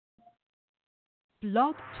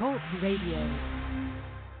Blog Talk Radio.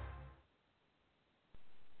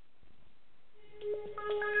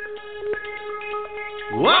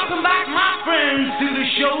 Welcome back, my friends, to the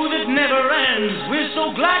show that never ends. We're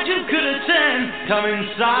so glad you could attend. Come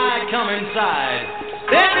inside, come inside.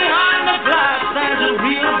 There behind the glass stands a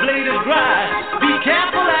real blade of grass. Be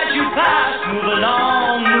careful as you pass. Move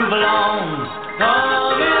along, move along.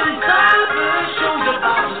 Come inside, the show's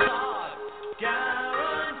about to start.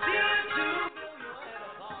 Guaranteed to blow your head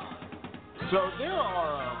apart. So there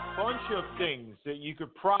are a bunch of things that you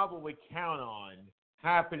could probably count on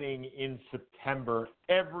happening in September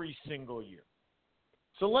every single year.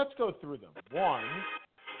 So let's go through them. One.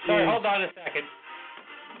 Sorry, hold on a second.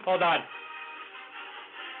 Hold on.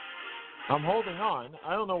 I'm holding on.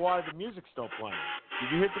 I don't know why the music's still playing.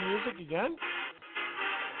 Did you hit the music again?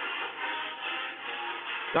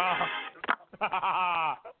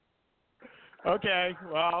 Ah. Okay,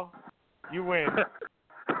 well, you win.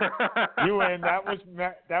 You win. That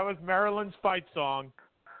was Marilyn's fight song.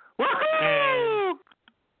 And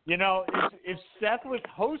you know, if Seth was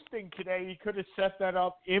hosting today, he could have set that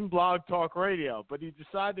up in Blog Talk Radio, but he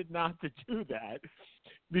decided not to do that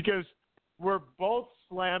because we're both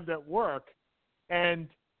slammed at work. And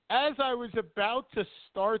as I was about to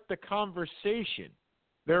start the conversation,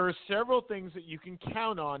 there are several things that you can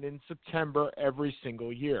count on in September every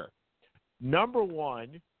single year. Number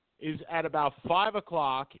one is at about 5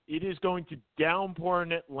 o'clock, it is going to downpour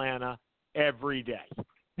in Atlanta every day.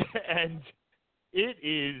 And it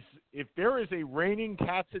is, if there is a raining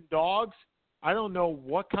cats and dogs, I don't know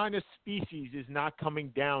what kind of species is not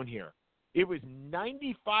coming down here. It was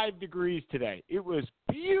 95 degrees today. It was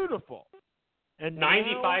beautiful. And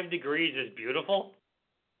 95 degrees is beautiful?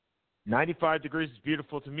 95 degrees is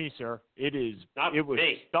beautiful to me, sir. It is. Not it was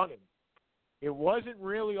me. Stunning. It wasn't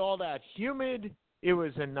really all that humid. It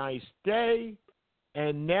was a nice day.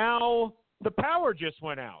 And now the power just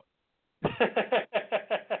went out.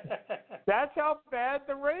 That's how bad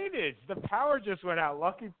the rain is. The power just went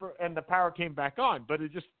out. And the power came back on, but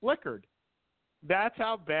it just flickered. That's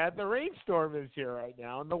how bad the rainstorm is here right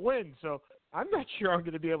now and the wind. So I'm not sure I'm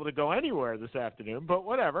going to be able to go anywhere this afternoon, but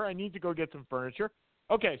whatever. I need to go get some furniture.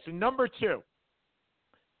 Okay, so number two,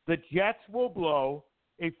 the Jets will blow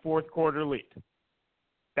a fourth quarter lead.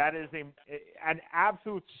 That is an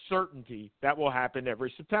absolute certainty that will happen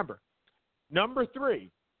every September. Number three,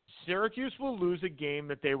 Syracuse will lose a game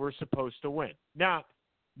that they were supposed to win. Now,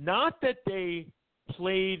 not that they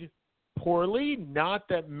played poorly, not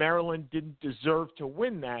that Maryland didn't deserve to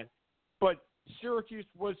win that, but Syracuse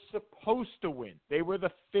was supposed to win. They were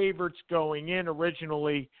the favorites going in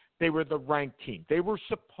originally. They were the ranked team. They were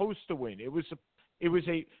supposed to win. It was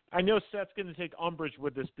a I know Seth's going to take umbrage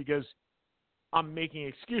with this because I'm making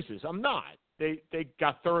excuses. I'm not. They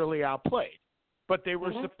got thoroughly outplayed, but they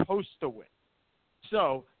were supposed to win.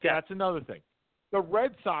 So that's another thing. The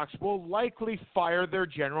Red Sox will likely fire their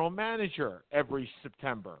general manager every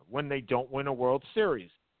September when they don't win a World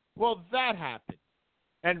Series. Well, that happened.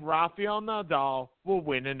 And Rafael Nadal will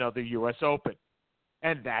win another U.S. Open.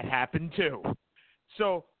 And that happened too.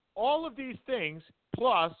 So all of these things,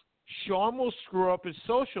 plus Sean will screw up his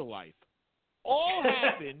social life, all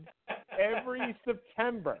happen every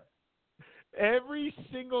September. Every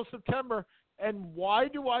single September. And why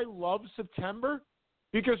do I love September?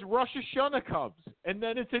 Because Rosh Hashanah comes, and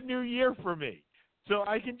then it's a new year for me. So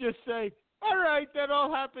I can just say, all right, that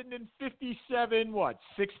all happened in 57,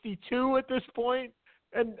 62 at this point?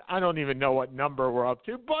 And I don't even know what number we're up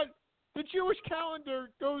to, but the Jewish calendar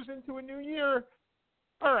goes into a new year.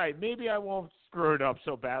 All right, maybe I won't screw it up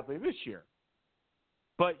so badly this year.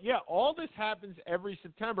 But, yeah, all this happens every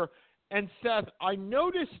September. And, Seth, I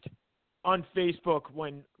noticed on Facebook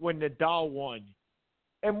when Nadal won,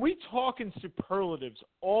 and we talk in superlatives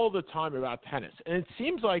all the time about tennis, and it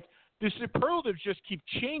seems like the superlatives just keep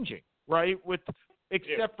changing, right?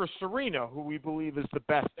 Except for Serena, who we believe is the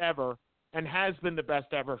best ever and has been the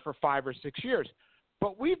best ever for 5 or 6 years.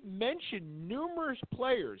 But we've mentioned numerous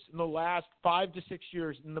players in the last 5 to 6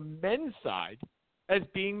 years in the men's side as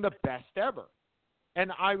being the best ever.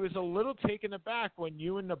 And I was a little taken aback when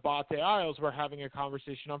you and Nabate Isles were having a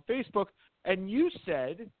conversation on Facebook, and you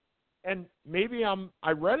said – and maybe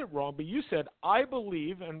I read it wrong, but you said, I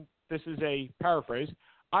believe, and this is a paraphrase,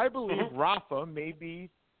 I believe Rafa may be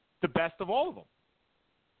the best of all of them.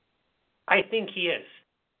 I think he is.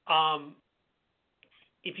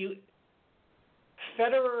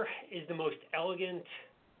 Federer is the most elegant.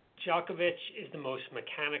 Djokovic is the most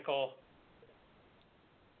mechanical.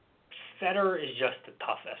 Federer is just the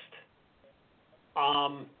toughest.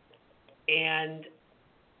 And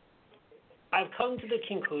I've come to the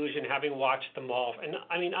conclusion, having watched them all, and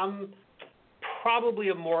I mean, I'm probably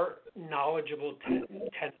a more knowledgeable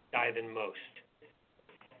tennis guy than most.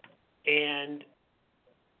 And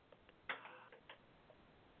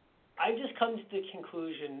I've just come to the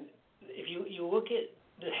conclusion, if you look at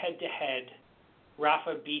the head-to-head,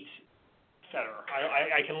 Rafa beats Federer.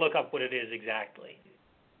 I can look up what it is exactly.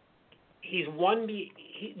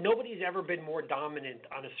 Nobody's ever been more dominant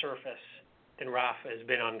on a surface than Rafa has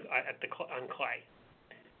been on clay.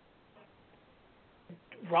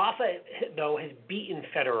 Rafa, though, has beaten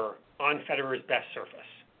Federer on Federer's best surface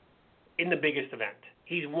in the biggest event.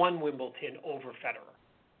 He's won Wimbledon over Federer.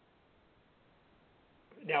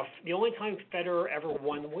 Now, the only time Federer ever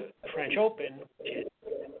won the French Open,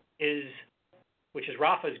 which is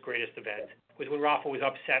Rafa's greatest event, was when Rafa was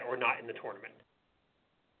upset or not in the tournament.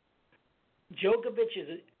 Djokovic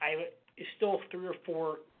is still 3 or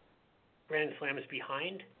 4 Grand Slams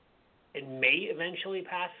behind, and may eventually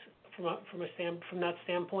pass from that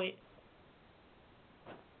standpoint.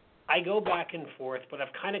 I go back and forth, but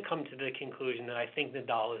I've kind of come to the conclusion that I think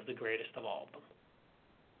Nadal is the greatest of all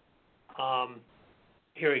of them.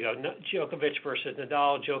 Here we go. Djokovic versus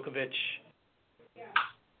Nadal. Djokovic,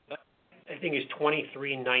 I think, is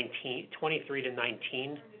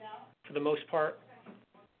 23-19 for the most part.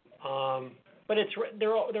 But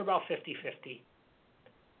they're about 50-50.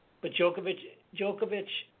 But Djokovic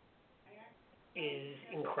is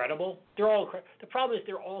incredible. They're all the problem is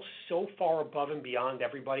they're all so far above and beyond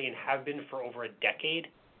everybody and have been for over a decade.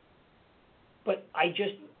 But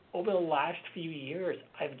over the last few years,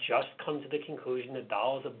 I've just come to the conclusion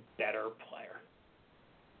Nadal is a better player.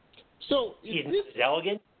 So he's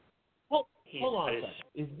elegant. Well, hold on a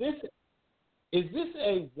second. Is this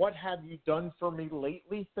a what have you done for me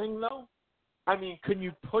lately thing, though? I mean, can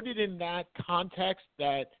you put it in that context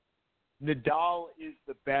that Nadal is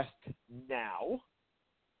the best now,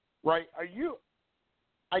 right?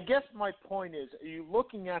 I guess my point is, are you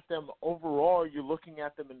looking at them overall? Are you looking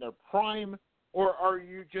at them in their prime? Or are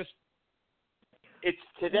you just, it's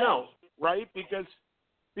today, no. Right? Because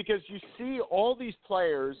you see all these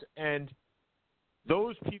players and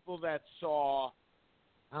those people that saw,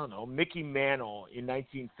 I don't know, Mickey Mantle in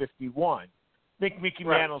 1951. Mickey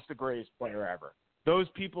right. Mantle's the greatest player ever. Those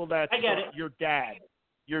people that saw your dad,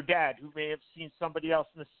 who may have seen somebody else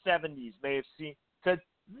in the 70s, said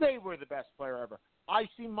they were the best player ever. I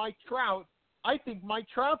see Mike Trout. I think Mike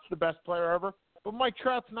Trout's the best player ever, but Mike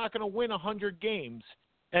Trout's not going to win 100 games,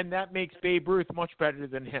 and that makes Babe Ruth much better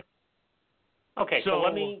than him. Okay, so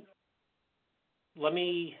let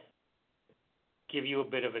me give you a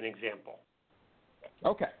bit of an example.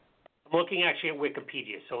 Okay. I'm looking actually at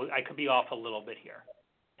Wikipedia, so I could be off a little bit here.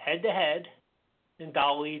 Head-to-head,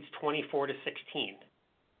 Nadal leads 24-16.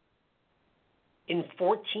 In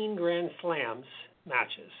 14 Grand Slams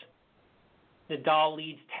matches, Nadal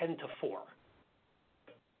leads 10-4.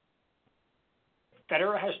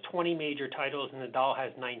 Federer has 20 major titles and Nadal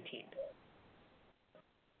has 19.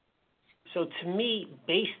 So to me,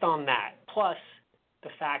 based on that, plus the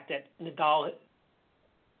fact that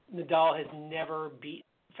Federer has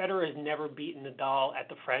never beaten Nadal at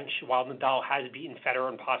the French, while Nadal has beaten Federer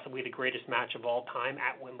in possibly the greatest match of all time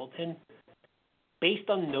at Wimbledon. Based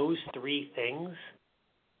on those three things,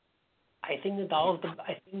 I think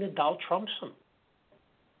Nadal trumps him.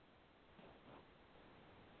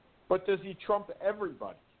 But does he trump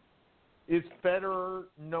everybody? Is Federer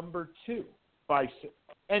number 2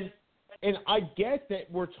 and I get that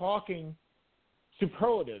we're talking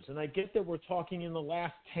superlatives, and I get that we're talking in the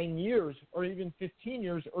last 10 years or even 15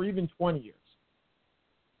 years or even 20 years.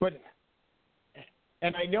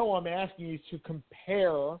 And I know I'm asking you to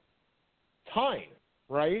compare time,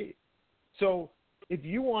 right? So if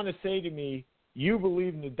you want to say to me, you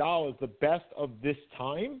believe Nadal is the best of this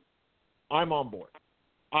time, I'm on board.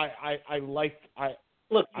 I have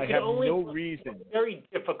no reason very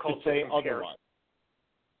difficult to say compare. otherwise.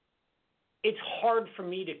 It's hard for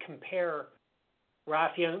me to compare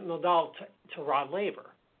Rafael Nadal to Rod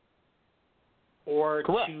Laver or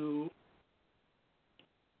to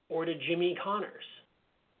Jimmy Connors.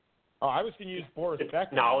 Oh, I was going to use Boris Becker. The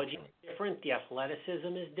technology is different. The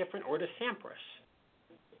athleticism is different. Or to Sampras.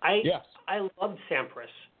 I loved Sampras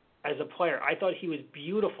as a player. I thought he was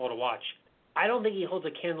beautiful to watch. I don't think he holds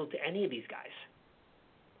a candle to any of these guys.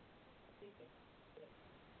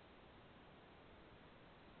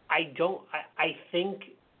 I think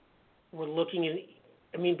we're looking at,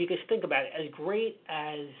 because think about it, as great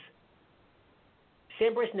as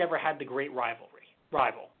Sampras never had the great rival.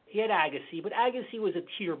 He had Agassi, but Agassi was a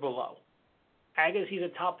tier below. Agassi's a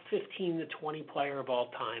top 15 to 20 player of all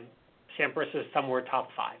time. Sampras is somewhere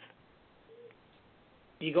top 5.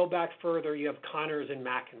 You go back further, you have Connors and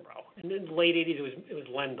McEnroe. And in the late 80s, it was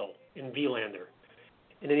Lendl and Wielander.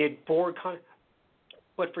 And then you had Borg.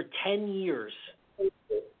 But for 10 years,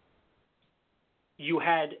 you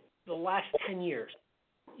had the last 10 years,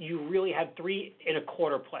 you really had 3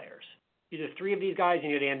 1/4 players. Either 3 of these guys,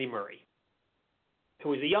 and you had Andy Murray, who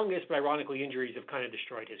was the youngest, but ironically injuries have kind of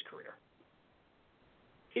destroyed his career.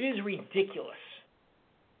 It is ridiculous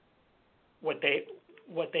what they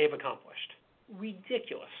have accomplished.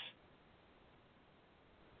 Ridiculous.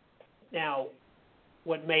 Now,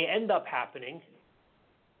 what may end up happening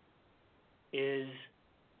is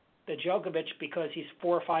that Djokovic, because he's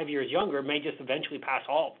 4 or 5 years younger, may just eventually pass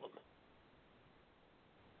all of them.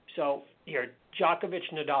 So here, Djokovic,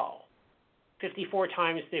 Nadal. 54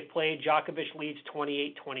 times they've played. Djokovic leads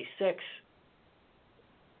 28-26.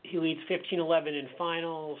 He leads 15-11 in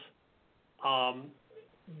finals.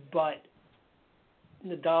 But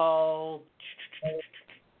Nadal,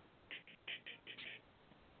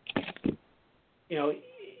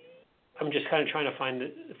 I'm just kind of trying to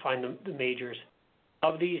find the majors.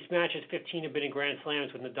 Of these matches, 15 have been in Grand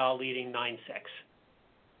Slams, with Nadal leading 9-6.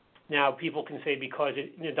 Now, people can say because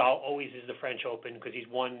Nadal always is the French Open because he's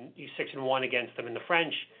 6-1 against them in the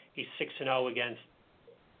French. He's 6-0 against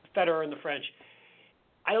Federer in the French.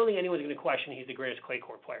 I don't think anyone's going to question he's the greatest clay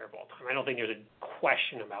court player of all time. I don't think there's a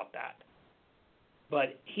question about that.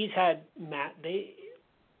 But he's had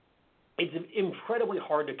it's incredibly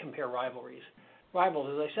hard to compare rivals,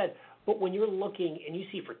 as I said. But when you're looking and you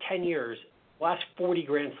see for 10 years, last 40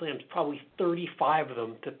 Grand Slams, probably 35 of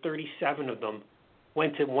them to 37 of them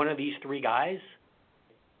went to one of these 3 guys.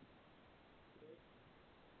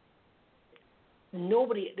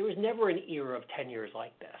 There was never an era of 10 years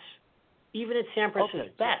like this. Even at Sampras's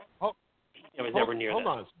best, it was never near this.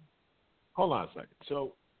 Hold on a second.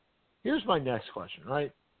 So here's my next question,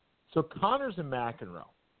 right? So Connors and McEnroe,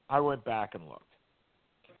 I went back and looked.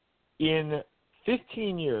 In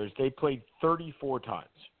 15 years, they played 34 times.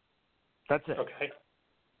 That's it.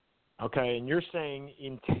 Okay, and you're saying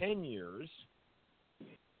in 10 years,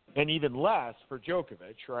 and even less for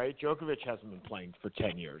Djokovic, right? Djokovic hasn't been playing for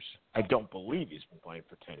 10 years. I don't believe he's been playing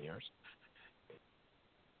for 10 years.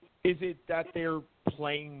 Is it that they're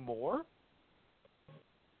playing more?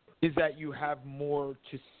 Is that you have more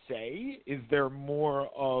to say? Is there more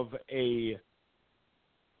of a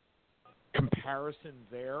comparison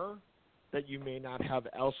there that you may not have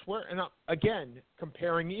elsewhere? And again,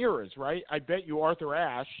 comparing eras, right? I bet you Arthur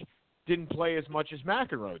Ashe didn't play as much as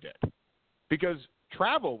McEnroe did because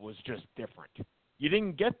travel was just different. You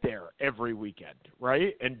didn't get there every weekend,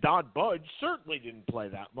 right? And Don Budge certainly didn't play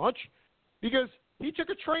that much because he took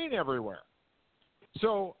a train everywhere.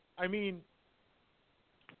 So, I mean,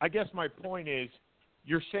 I guess my point is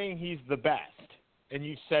you're saying he's the best, and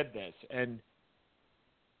you said this, and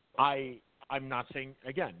I'm not saying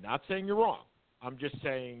you're wrong. I'm just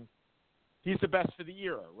saying he's the best for the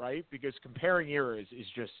era, right? Because comparing eras is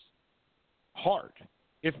just hard,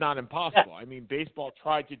 if not impossible. I mean, baseball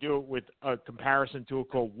tried to do it with a comparison to a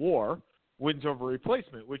Cold War, wins over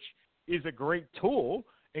replacement, which is a great tool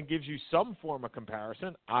and gives you some form of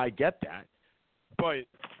comparison. I get that. But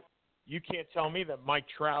you can't tell me that Mike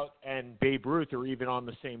Trout and Babe Ruth are even on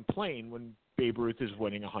the same plane when Babe Ruth is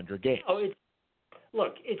winning 100 games.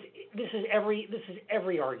 This is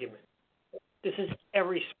every argument. This is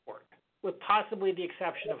every sport, with possibly the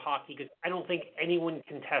exception of hockey, because I don't think anyone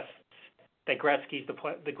contests that Gretzky's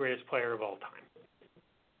the greatest player of all time.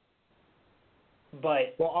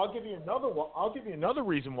 But I'll give you another one. I'll give you another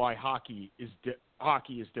reason why hockey is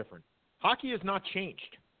different. Hockey has not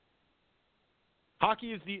changed.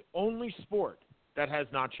 Hockey is the only sport that has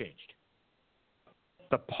not changed.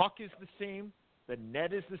 The puck is the same. The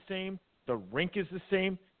net is the same. The rink is the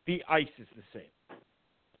same. The ice is the same.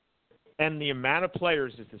 And the amount of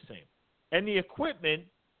players is the same. And the equipment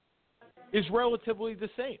is relatively the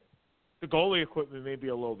same. The goalie equipment may be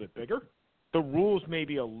a little bit bigger. The rules may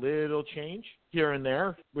be a little change here and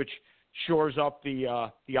there, which shores up the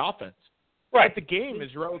offense. Right. But the game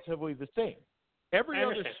is relatively the same. Every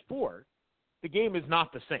other sport, the game is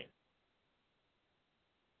not the same,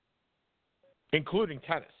 including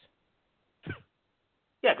tennis.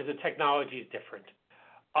 Yeah, because the technology is different.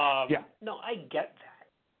 No, I get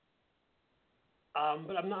that.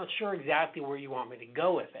 But I'm not sure exactly where you want me to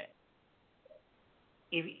go with it.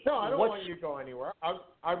 No, I don't want you to go anywhere. I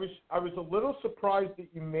was a little surprised that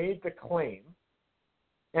you made the claim,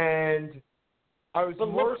 and I was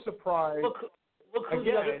more surprised. Look who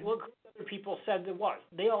the other people said it was.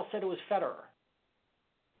 They all said it was Federer.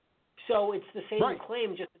 So it's the same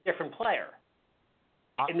claim, just a different player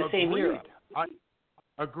in the same era.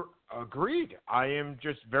 Agreed. I am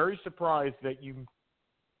just very surprised that you,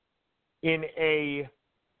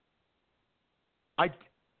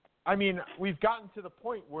 I mean, we've gotten to the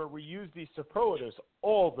point where we use these superlatives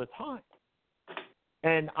all the time.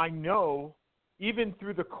 And I know, even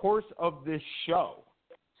through the course of this show,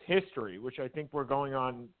 history, which I think we're going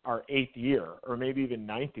on our 8th year, or maybe even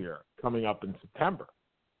 9th year, coming up in September,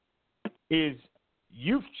 is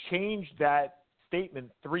you've changed that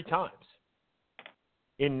statement 3 times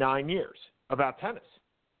in 9 years about tennis.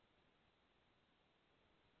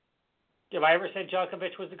 Have I ever said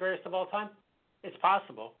Djokovic was the greatest of all time? It's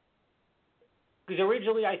possible. Because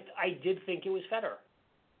originally I did think it was Federer.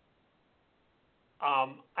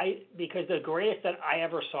 Because the greatest that I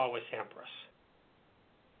ever saw was Sampras.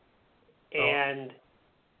 And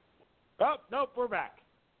nope, we're back.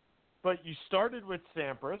 But you started with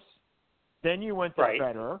Sampras, then you went to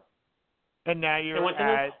Federer, and now you're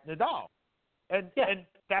at Nadal. And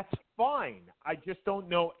that's fine. I just don't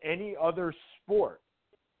know any other sport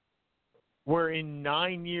where in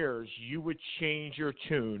 9 years you would change your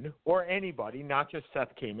tune, or anybody, not just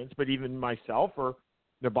Seth Kamens, but even myself or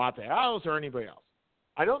Nabate Isles or anybody else.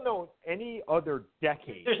 I don't know any other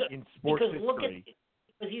decade in sports history.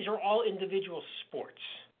 Because these are all individual sports.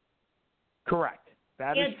 Correct.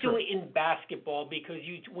 That is true. You can't do it in basketball because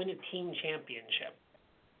you win a team championship.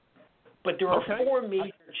 But there are 4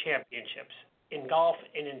 major championships in golf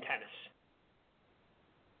and in tennis.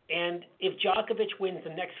 And if Djokovic wins the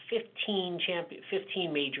next 15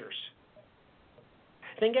 majors,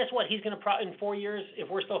 then guess what? He's going to in 4 years, if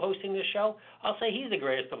we're still hosting this show, I'll say he's the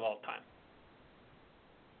greatest of all time.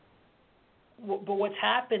 But what's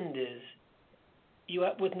happened is,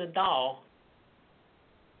 with Nadal,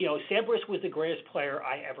 Sampras was the greatest player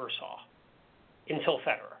I ever saw until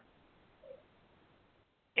Federer.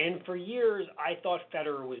 And for years, I thought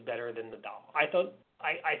Federer was better than Nadal. I thought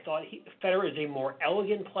Federer is a more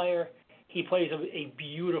elegant player. He plays a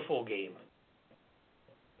beautiful game.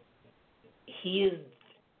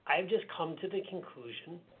 I've just come to the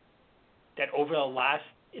conclusion that over the last,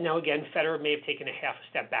 again, Federer may have taken a half a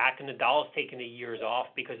step back, and Nadal has taken a years off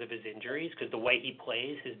because of his injuries, because the way he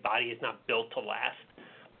plays, his body is not built to last.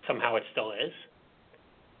 Somehow it still is.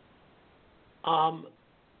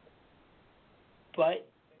 But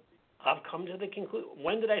I've come to the conclusion.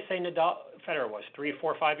 When did I say Federer was? 3,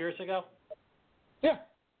 4, 5 years ago? Yeah.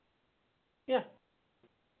 Yeah.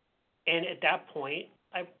 And at that point,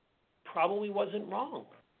 I probably wasn't wrong.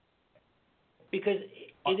 Because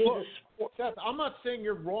it is a sport. Seth, I'm not saying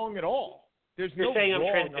you're wrong at all. You're saying I'm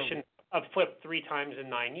transitioned. I've flipped 3 times in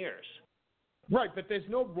 9 years. Right, but there's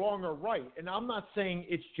no wrong or right. And I'm not saying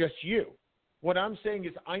it's just you. What I'm saying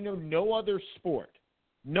is I know no other sport,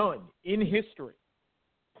 none, in history,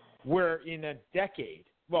 where in a decade,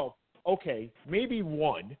 maybe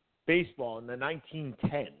one, baseball in the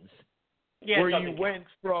 1910s, where you went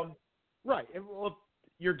from,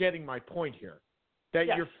 you're getting my point here, that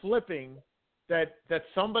you're flipping, that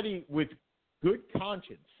somebody with good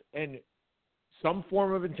conscience and some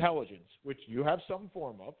form of intelligence, which you have some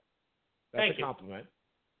form of, that's a compliment,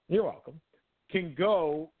 you're welcome, can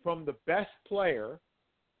go from the best player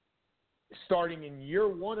starting in year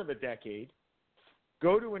 1 of a decade,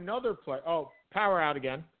 go to another player. Oh, power out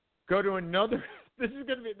again. Go to another. This is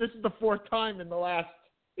the 4th time in the last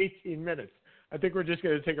 18 minutes. I think we're just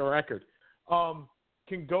going to take a record.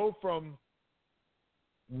 Can go from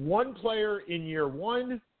one player in year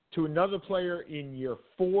 1 to another player in year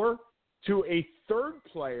 4 to a 3rd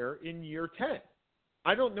player in year 10.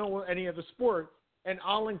 I don't know any other sport, and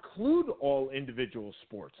I'll include all individual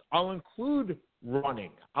sports. I'll include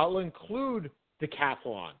running. I'll include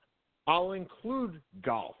decathlon. I'll include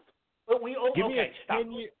golf. But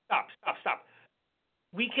stop.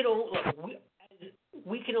 We can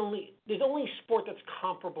only there's only sport that's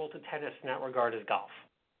comparable to tennis in that regard as golf.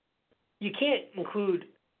 You can't include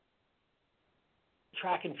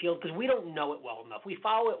track and field because we don't know it well enough. We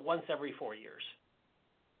follow it once every 4 years.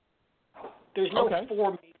 There's no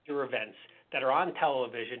 4 major events that are on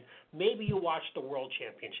television. Maybe you watch the World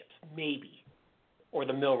Championships, maybe, or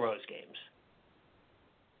the Millrose Games.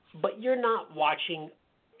 But you're not watching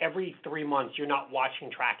every 3 months. You're not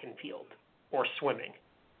watching track and field or swimming.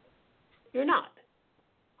 You're not.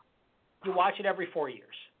 You watch it every 4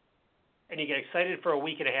 years. And you get excited for a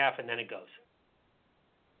week and a half, and then it goes.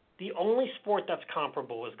 The only sport that's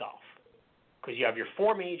comparable is golf. Because you have your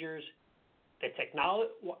 4 majors. The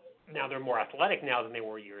technology, now they're more athletic now than they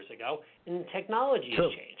were years ago, and the technology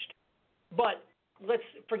has changed. But let's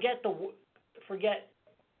forget the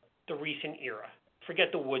recent era.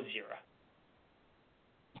 Forget the Woods era.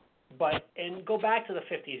 And go back to the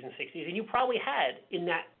 50s and 60s, and you probably had in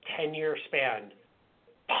that 10-year span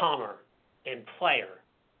Palmer and Player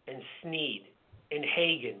and Snead and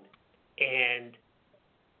Hagen and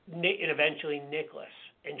eventually Nicholas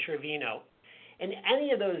and Trevino. And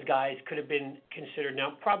any of those guys could have been considered.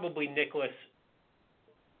 Now, probably Nicholas,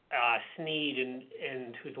 Snead,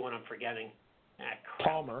 and who's the one I'm forgetting?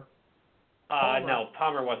 Palmer. No,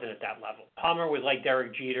 Palmer wasn't at that level. Palmer was like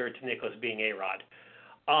Derek Jeter to Nicholas being A-Rod.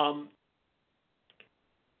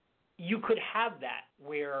 You could have that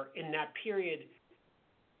where in that period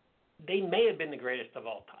they may have been the greatest of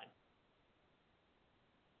all time.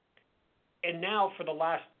 And now for the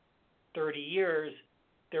last 30 years,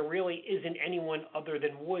 there really isn't anyone other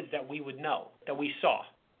than Woods that we would know, that we saw.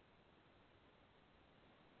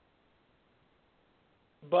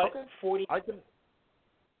 But okay. 40. I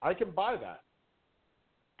can buy that.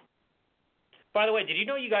 By the way, did you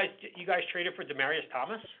know you guys traded for Demaryius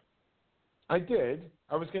Thomas? I did.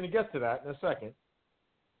 I was going to get to that in a second.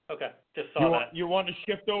 Okay, just saw that. You want to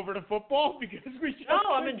shift over to football because we?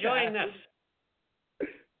 No, I'm enjoying this.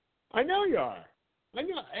 I know you are. I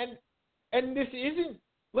know, and this isn't,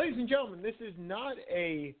 ladies and gentlemen. This is not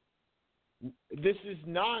a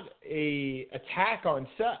attack on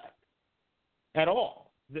Seth at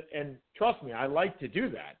all. And trust me, I like to do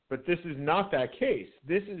that, but this is not that case.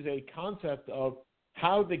 This is a concept of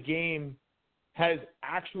how the game has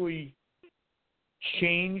actually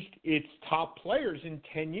changed its top players in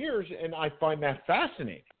 10 years, and I find that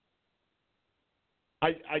fascinating.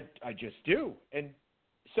 I just do. And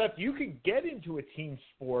Seth, you could get into a team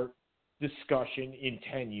sport discussion in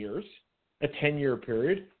 10 years, a 10-year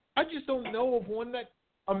period. I just don't know of one that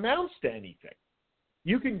amounts to anything.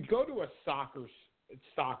 You can go to a soccer.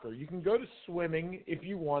 You can go to swimming if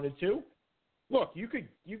you wanted to. Look, you can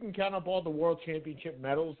count up all the world championship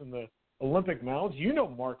medals and the Olympic medals. You know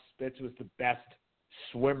Mark Spitz was the best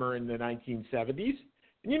swimmer in the 1970s.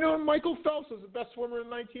 And you know Michael Phelps was the best swimmer in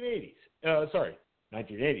the 1980s.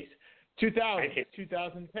 1980s. 2000s,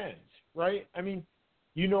 2010s, right? I mean,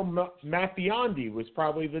 you know Matt Biondi was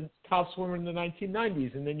probably the top swimmer in the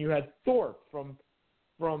 1990s, and then you had Thorpe from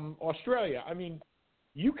Australia. I mean,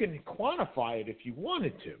 you can quantify it if you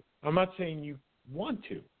wanted to. I'm not saying you want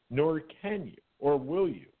to, nor can you, or will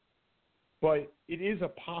you. But it is a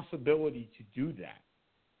possibility to do that.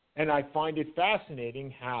 And I find it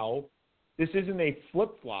fascinating how this isn't a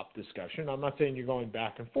flip-flop discussion. I'm not saying you're going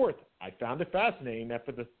back and forth. I found it fascinating that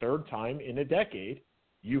for the third time in a decade,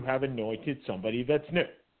 you have anointed somebody that's new.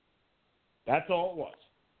 That's all it was.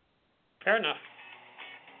 Fair enough.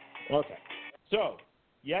 Okay. So,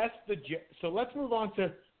 yes, so let's move on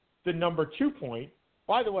to the number 2 point.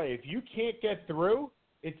 By the way, if you can't get through,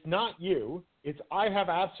 it's not you. It's I have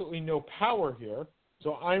absolutely no power here,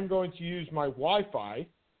 so I'm going to use my Wi-Fi,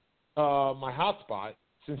 my hotspot,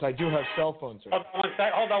 since I do have cell phone service.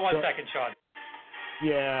 Hold on one second, Sean.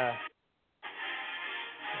 Yeah.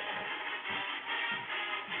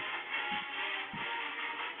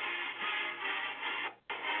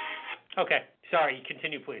 Okay. Sorry.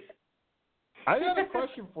 Continue, please. I have a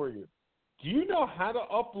question for you. Do you know how to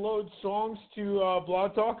upload songs to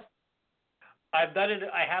Blog Talk? I've done it.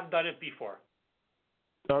 I have done it before.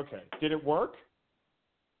 Okay. Did it work?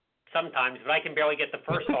 Sometimes, but I can barely get the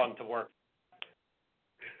first song to work.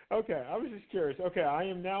 Okay, I was just curious. Okay, I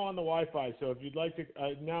am now on the Wi-Fi, so if you'd like to,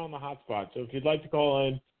 now on the hotspot. So if you'd like to call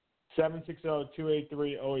in,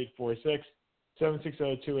 760-283-0846,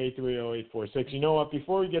 760-283-0846. You know what?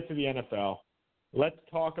 Before we get to the NFL, let's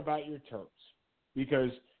talk about your Terps,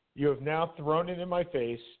 because you have now thrown it in my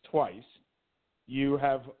face twice. You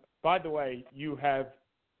have, by the way,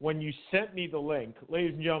 when you sent me the link,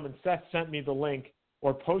 ladies and gentlemen, Seth sent me the link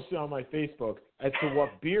or posted on my Facebook as to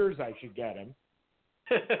what beers I should get him.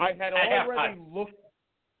 I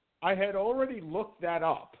had already looked that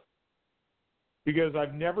up because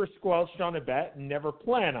I've never squelched on a bet and never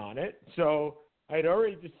plan on it. So I had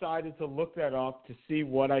already decided to look that up to see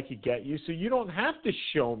what I could get you. So you don't have to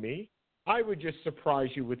show me. I would just surprise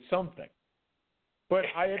you with something. But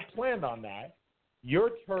I had planned on that. Your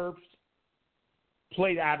Terps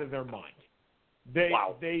played out of their mind.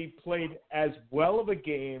 They played as well of a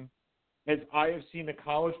game as I have seen a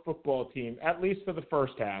college football team, at least for the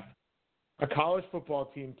first half, a college football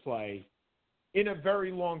team play in a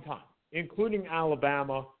very long time, including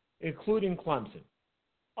Alabama, including Clemson.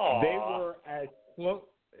 Aww. They were as close.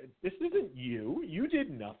 This isn't you. You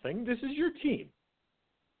did nothing. This is your team.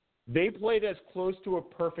 They played as close to a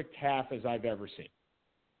perfect half as I've ever seen.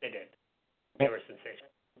 They did. They were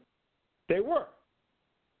sensational. They were.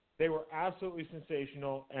 They were absolutely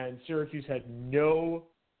sensational, and Syracuse had no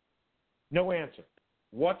answer.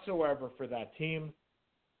 whatsoever for that team.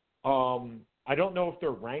 I don't know if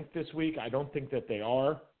they're ranked this week. I don't think that they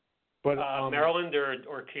are. But Maryland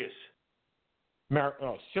or Cuse?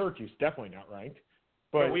 Syracuse definitely not ranked.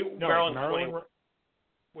 But Maryland 21.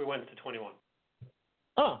 We went to 21.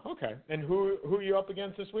 Oh, okay. And who are you up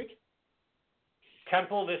against this week?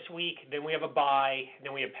 Temple this week. Then we have a bye. And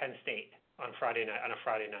then we have Penn State on a Friday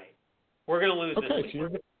night. We're going to lose this week.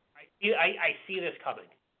 So I see this coming.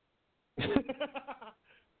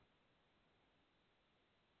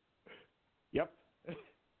 Yep.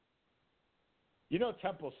 You know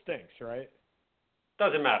Temple stinks, right?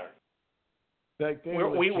 Doesn't matter. Like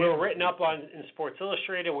we were written up in Sports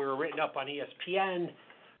Illustrated. We were written up on ESPN.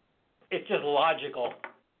 It's just logical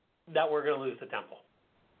that we're going to lose to Temple.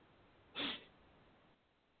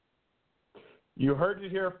 You heard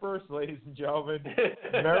it here first, ladies and gentlemen.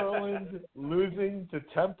 Maryland losing to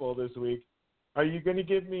Temple this week. Are you going to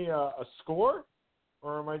give me a score,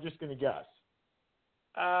 or am I just going to guess?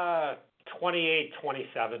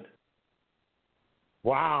 28-27.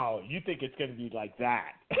 Wow, you think it's going to be like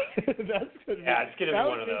that? It's going to be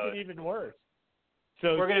one of those. That would make it even worse.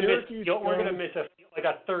 So we're going to miss a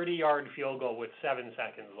 30-yard field goal with 7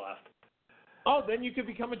 seconds left. Oh, then you could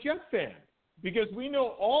become a Jets fan because we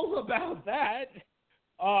know all about that.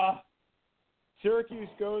 Syracuse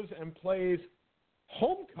goes and plays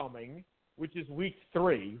homecoming, which is week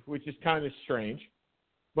 3, which is kind of strange.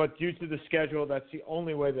 But due to the schedule, that's the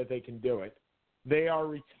only way that they can do it. They are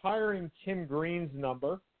retiring Tim Green's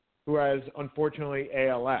number, who has, unfortunately,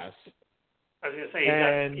 ALS. I was going to say,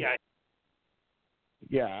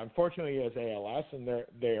 yeah, unfortunately, he has ALS, and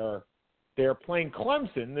they are playing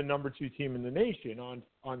Clemson, the number 2 team in the nation,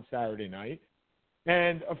 on Saturday night.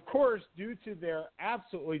 And, of course, due to their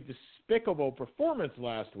absolutely despicable performance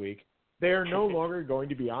last week, they are no longer going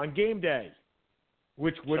to be on game day,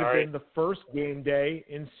 which would have been the first game day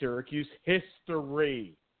in Syracuse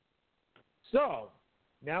history. So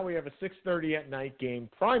now we have a 6:30 at night game,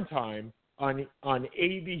 primetime on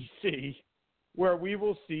ABC, where we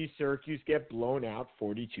will see Syracuse get blown out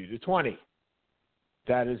 42-20.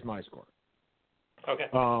 That is my score. Okay.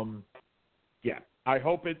 Yeah. I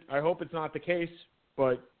hope it's not the case,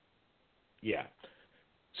 but yeah.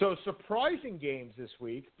 So surprising games this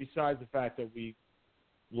week, besides the fact that we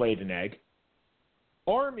laid an egg.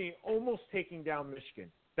 Army almost taking down Michigan.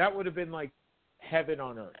 That would have been like heaven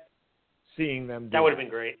on earth. Seeing them do that would have been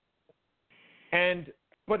great.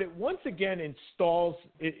 But it once again instills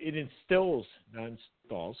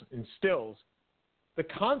the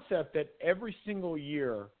concept that every single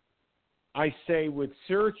year I say with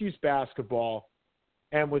Syracuse basketball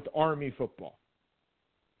and with Army football,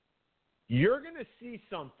 you're going to see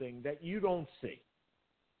something that you don't see.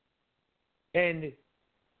 And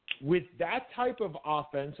with that type of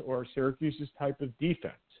offense or Syracuse's type of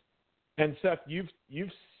defense, and Seth, you've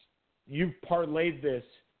parlayed this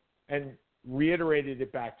and reiterated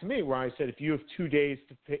it back to me, where I said if you have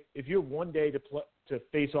 1 day to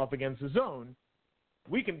face off against the zone,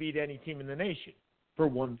 we can beat any team in the nation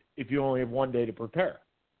if you only have 1 day to prepare.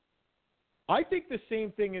 I think the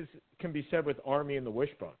same thing can be said with Army and the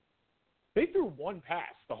Wishbone. They threw one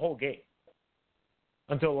pass the whole game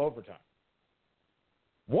until overtime.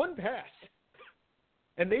 One pass,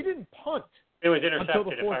 and they didn't punt. It was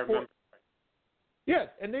intercepted, if I remember. Yeah,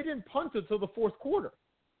 and they didn't punt until the fourth quarter.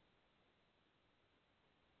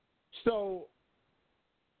 So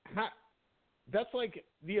that's like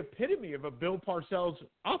the epitome of a Bill Parcells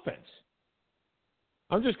offense.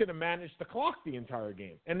 I'm just going to manage the clock the entire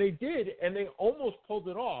game. And they did, and they almost pulled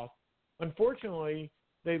it off. Unfortunately,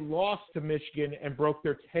 they lost to Michigan and broke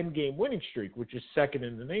their 10-game winning streak, which is second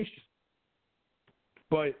in the nation.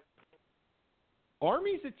 But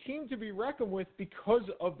Army's a team to be reckoned with because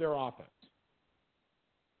of their offense.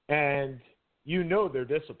 And you know they're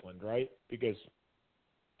disciplined, right? Because,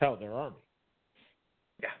 hell, they're Army.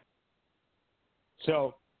 Yeah.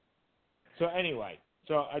 So anyway,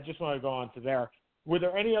 I just want to go on to there. Were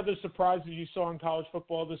there any other surprises you saw in college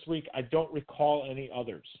football this week? I don't recall any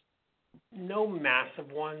others. No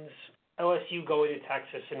massive ones. LSU going to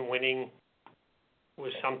Texas and winning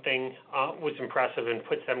was impressive and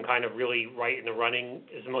puts them kind of really right in the running.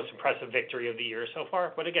 Is the most impressive victory of the year so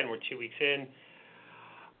far. But again, we're 2 weeks in.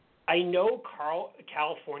 I know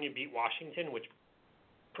California beat Washington, which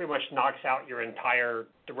pretty much knocks out the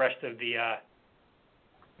rest of the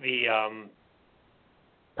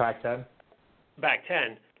Pac-10.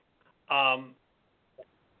 Pac-10.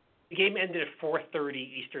 The game ended at 4:30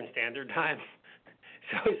 Eastern Standard Time,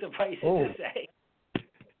 so suffice it to say,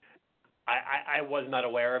 I was not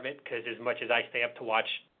aware of it because as much as I stay up to watch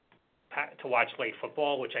late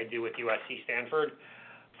football, which I do with USC Stanford,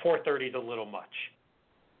 4:30 is a little much.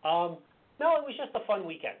 No, it was just a fun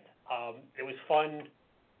weekend. It was fun.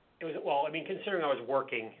 Considering I was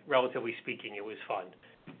working, relatively speaking, it was fun.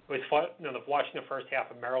 It was fun. Watching the first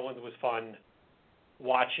half of Maryland was fun.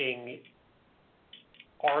 Watching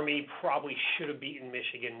Army probably should have beaten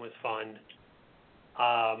Michigan was fun.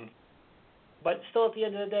 But still, at the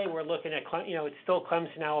end of the day, we're looking at it's still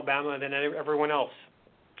Clemson, Alabama, and then everyone else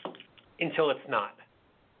until it's not.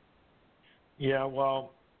 Yeah,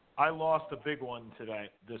 well, I lost a big one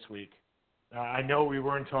this week. I know we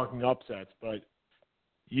weren't talking upsets, but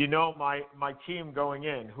my team going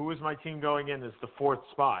in. Who was my team going in as the fourth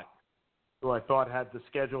spot? Who I thought had the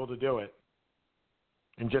schedule to do it,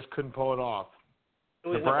 and just couldn't pull it off. It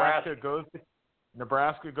was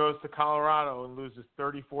Nebraska goes to Colorado and loses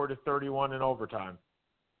 34-31 in overtime.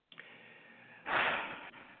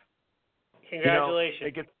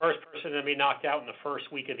 Congratulations! The first person to be knocked out in the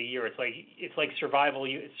first week of the year. It's like survival.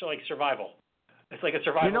 It's like survival. It's like a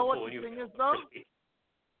survival You know what pool. the thing is, though?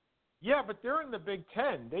 Yeah, but they're in the Big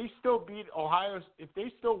Ten. They still beat Ohio. If they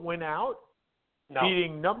still win out,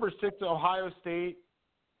 beating number 6 Ohio State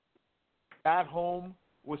at home,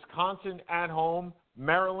 Wisconsin at home,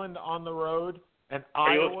 Maryland on the road, and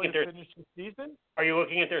Iowa to finish the season. Are you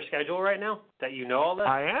looking at their schedule right now? That you know all this?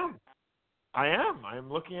 I am. I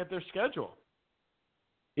am looking at their schedule.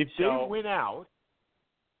 If they win out,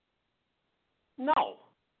 no,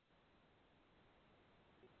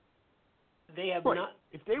 they have not.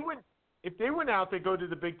 If they win out, they go to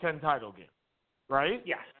the Big Ten title game, right?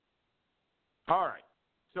 Yes. All right.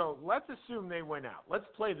 So let's assume they win out. Let's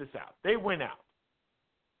play this out. They win out,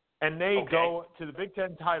 and they go to the Big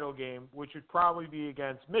Ten title game, which would probably be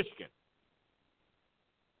against Michigan.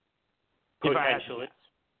 Potentially.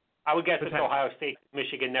 I would guess it's Ohio State.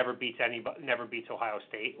 Michigan never beats Ohio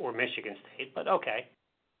State or Michigan State, but okay.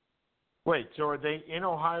 Wait, so are they in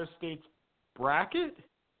Ohio State's bracket?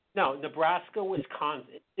 No, Nebraska,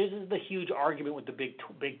 Wisconsin. This is the huge argument with the Big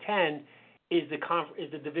Ten is the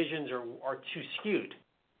divisions are too skewed,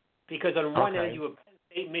 because on one end you have Penn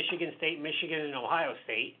State, Michigan, and Ohio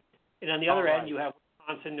State, and on the other end you have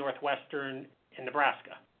Wisconsin, Northwestern, and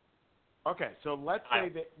Nebraska. Okay, so let's say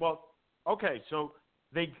that. Well, okay, so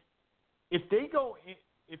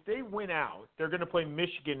if they win out, they're going to play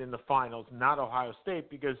Michigan in the finals, not Ohio State,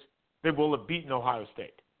 because they will have beaten Ohio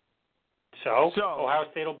State. So Ohio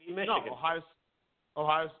State will beat Michigan.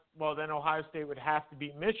 No, then Ohio State would have to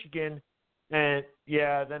beat Michigan, and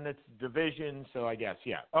then it's division. So I guess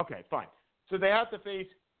okay, fine. So they have to face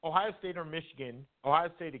Ohio State or Michigan, Ohio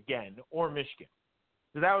State again, or Michigan.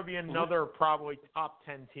 So that would be another probably top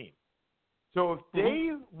 10 team. So if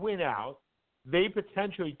they win out, they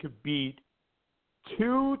potentially could beat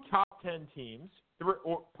 2 top 10 teams,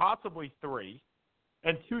 or possibly 3,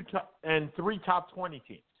 and 3 top 20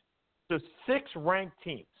 teams. So 6 ranked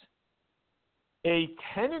teams. A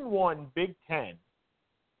 10-1 Big Ten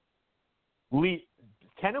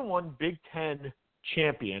 10-1 Big Ten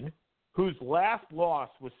champion whose last loss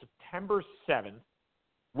was September 7th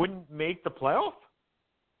wouldn't make the playoff?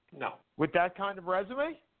 No. With that kind of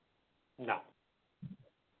resume? No.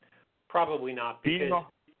 Probably not, because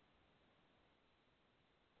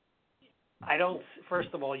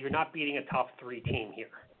first of all, you're not beating a top 3 team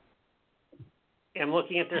here. I'm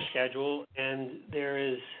looking at their schedule, and there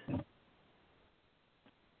is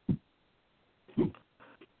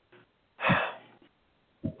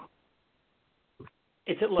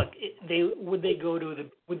would they go to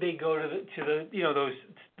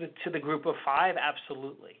the group of 5?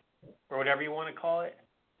 Absolutely, or whatever you want to call it.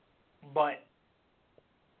 But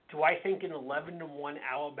do I think an 11-1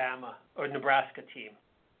 Alabama or Nebraska team?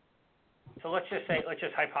 So let's just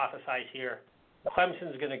hypothesize here.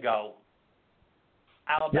 Clemson's going to go.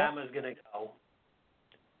 Alabama's going to go.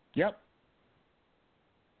 Yep.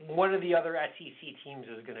 One of the other SEC teams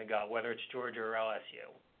is going to go, whether it's Georgia or LSU.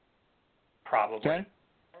 Probably. Okay.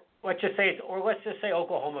 Let's just say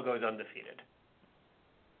Oklahoma goes undefeated,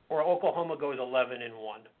 or Oklahoma goes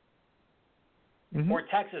 11-1, or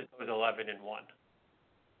Texas goes 11-1.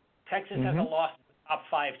 Texas has a loss to the top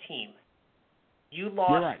 5 team. You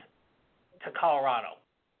lost to Colorado.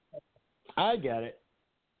 I get it.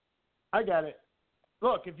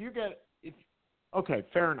 Look, okay,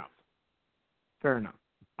 fair enough.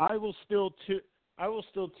 I will still toot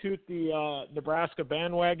the Nebraska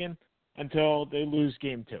bandwagon until they lose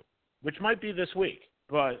game 2, which might be this week,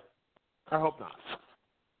 but I hope not.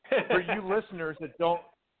 For you listeners that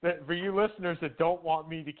don't want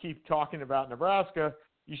me to keep talking about Nebraska,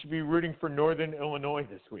 you should be rooting for Northern Illinois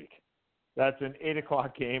this week. That's an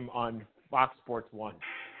 8:00 game on Fox Sports 1.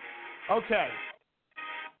 Okay.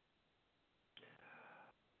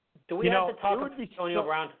 Do we have to talk about be Antonio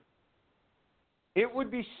Brown? It would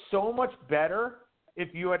be so much better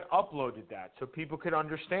if you had uploaded that so people could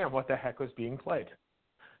understand what the heck was being played.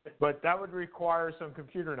 But that would require some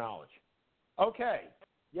computer knowledge. Okay.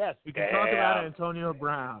 Yes, we can talk about Antonio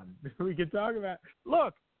Brown. We can talk about –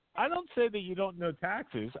 look, I don't say that you don't know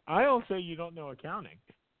taxes. I don't say you don't know accounting.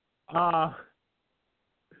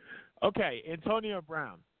 Okay, Antonio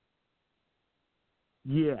Brown.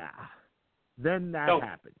 Yeah. Then that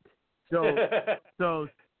happened. So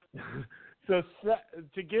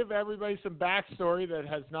to give everybody some backstory that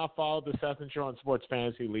has not followed the Seth and Sean Sports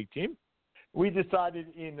Fantasy League team, we decided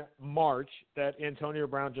in March that Antonio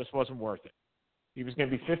Brown just wasn't worth it. He was going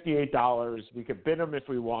to be $58. We could bid him if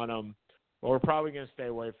we want him, but we're probably going to stay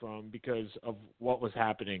away from him because of what was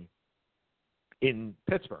happening in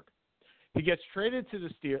Pittsburgh. He gets traded to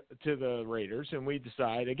the Raiders, and we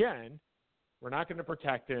decide, again, we're not going to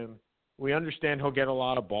protect him. We understand he'll get a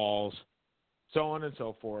lot of balls, so on and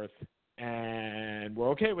so forth, and we're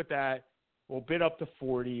okay with that. We'll bid up to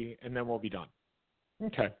 40, and then we'll be done.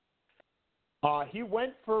 Okay. He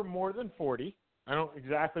went for more than 40. I don't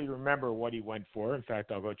exactly remember what he went for. In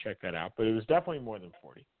fact, I'll go check that out, but it was definitely more than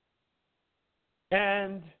 40.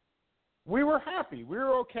 And we were happy. We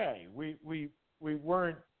were okay. We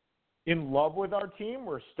weren't in love with our team.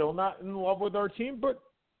 We're still not in love with our team, but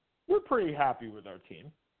we're pretty happy with our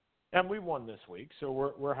team. And we won this week, so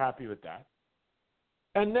we're happy with that.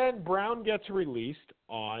 And then Brown gets released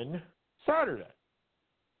on Saturday.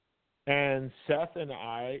 And Seth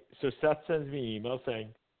sends me an email saying,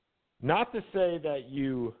 not to say that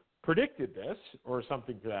you predicted this or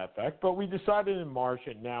something to that effect, but we decided in March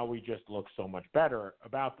and now we just look so much better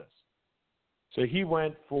about this. So he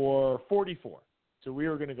went for 44. So we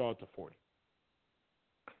were going to go up to 40.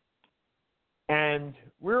 And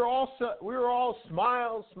we were all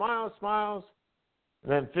smiles.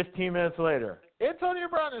 And then 15 minutes later, Antonio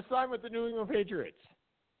Brown is signed with the New England Patriots.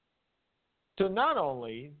 So not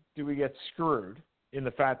only do we get screwed in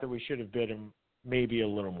the fact that we should have bid him maybe a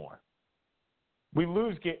little more, we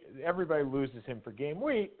lose. Everybody loses him for game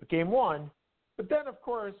one, but then of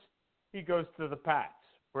course he goes to the Pats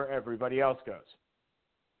where everybody else goes.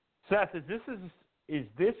 Seth, is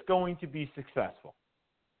this going to be successful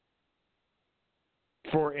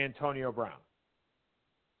for Antonio Brown?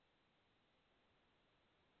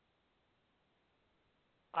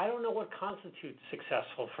 I don't know what constitutes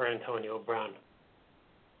successful for Antonio Brown.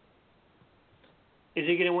 Is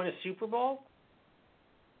he going to win a Super Bowl?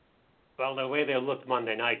 Well, the way they looked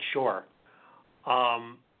Monday night, sure.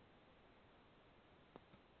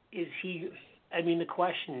 Is he? I mean, the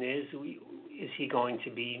question is he going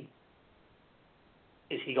to be?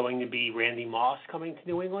 Is he going to be Randy Moss coming to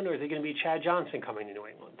New England, or is it going to be Chad Johnson coming to New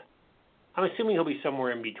England? I'm assuming he'll be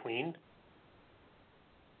somewhere in between.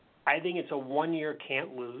 I think it's a 1-year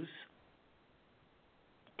can't lose.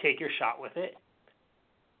 Take your shot with it.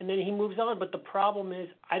 And then he moves on. But the problem is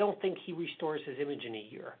I don't think he restores his image in a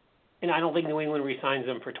year. And I don't think New England re-signs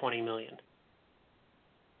him for $20 million.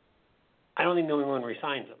 I don't think New England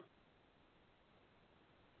re-signs him.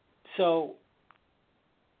 So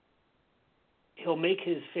he'll make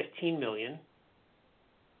his $15 million.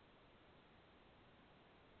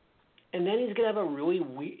 And then he's going to have a really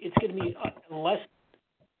weird, it's going to be, unless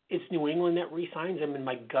it's New England that re-signs him, and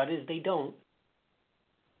my gut is they don't.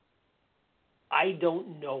 I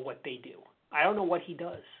don't know what they do. I don't know what he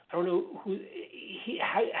does. I don't know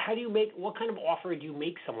how do you make, what kind of offer do you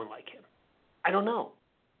make someone like him? I don't know.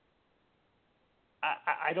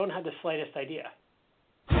 I don't have the slightest idea.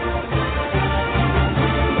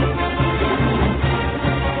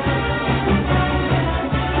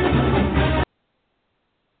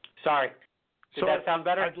 Sorry. Did that sound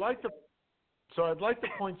better? I'd like to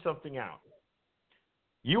point something out.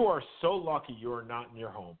 You are so lucky you are not in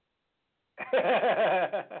your home.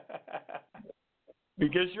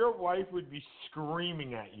 Because your wife would be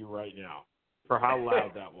screaming at you right now for how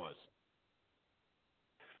loud that was.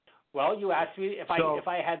 Well, you asked me if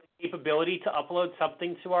I had the capability to upload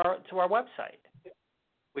something to our website,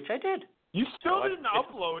 which I did. You still didn't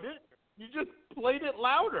upload it. You just played it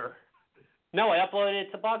louder. No, I uploaded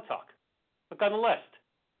it to Blog Talk. Look on the list.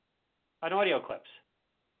 On audio clips.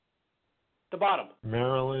 The bottom.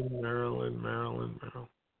 Maryland.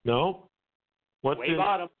 No. Way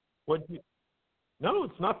bottom. No,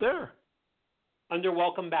 it's not there. Under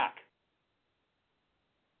Welcome Back.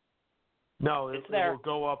 No, it's there. Will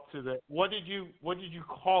go up to the. What did you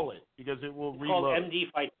call it? Because it will reload. Called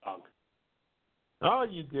MD Fight Song. Oh,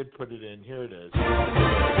 you did put it in. Here it is.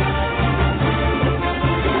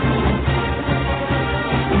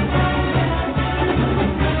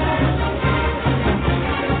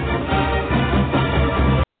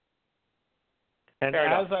 And Fair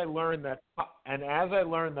as enough. I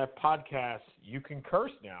learned that podcasts you can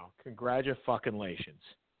curse now. Congratulations.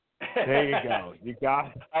 There you go. You got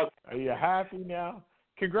it. Okay. Are you happy now?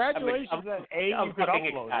 Congratulations that A, you could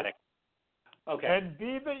fucking upload ecstatic. it, Okay. and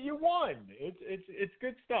B, that you won. It's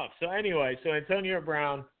good stuff. So anyway, so Antonio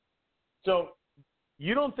Brown. So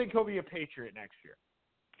you don't think he'll be a Patriot next year?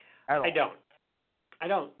 At all? I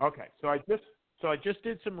don't. Okay. So I just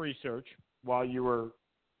did some research while you were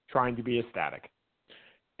trying to be ecstatic,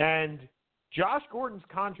 and Josh Gordon's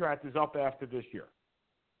contract is up after this year.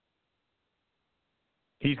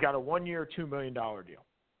 He's got a 1-year, $2 million deal.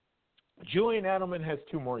 Julian Edelman has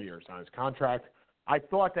 2 more years on his contract. I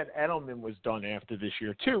thought that Edelman was done after this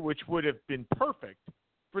year too, which would have been perfect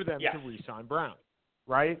for them to re-sign Brown,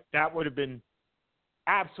 right? That would have been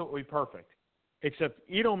absolutely perfect. Except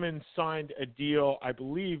Edelman signed a deal, I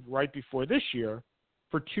believe, right before this year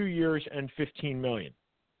for 2 years and $15 million.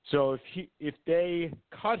 So if they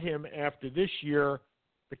cut him after this year,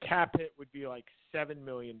 the cap hit would be like $7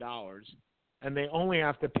 million, and they only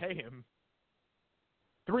have to pay him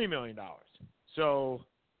 $3 million. So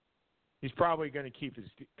he's probably going to keep his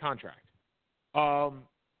contract.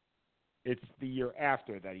 It's the year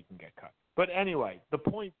after that he can get cut. But anyway, the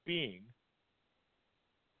point being,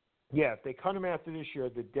 if they cut him after this year,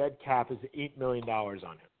 the dead cap is $8 million on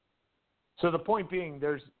him. So the point being,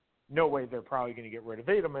 there's no way they're probably going to get rid of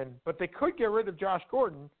Edelman, but they could get rid of Josh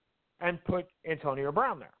Gordon and put Antonio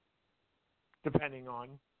Brown there, depending on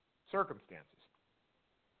circumstances.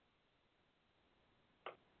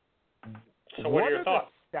 So what are your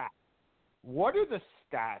thoughts? What are the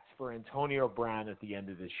stats for Antonio Brown at the end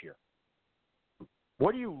of this year?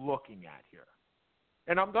 What are you looking at here?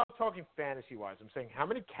 And I'm not talking fantasy-wise. I'm saying how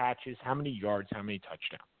many catches, how many yards, how many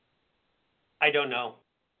touchdowns? I don't know.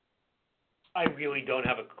 I really don't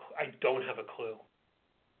have a clue.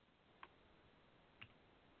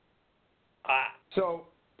 So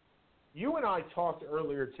you and I talked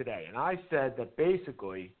earlier today, and I said that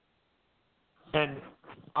basically, and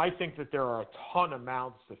I think that there are a ton of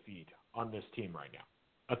mouths to feed on this team right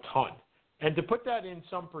now, a ton. And to put that in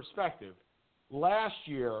some perspective, last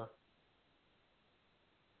year,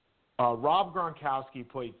 Rob Gronkowski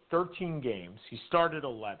played 13 games. He started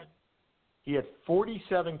 11. He had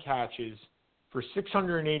 47 catches for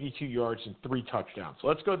 682 yards and 3 touchdowns. So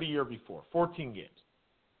let's go the year before, 14 games.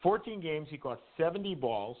 14 games, he caught 70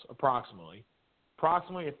 balls, approximately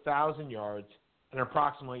 1,000 yards, and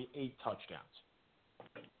approximately 8 touchdowns.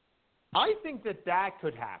 I think that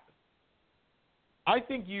could happen. I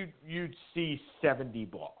think you'd see 70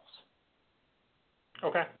 balls.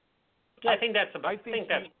 Okay. I think that's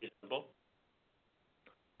reasonable.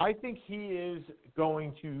 I think he is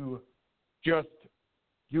going to just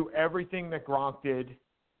do everything that Gronk did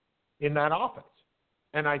in that offense.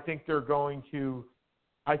 And I think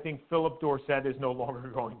I think Philip Dorsett is no longer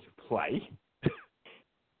going to play.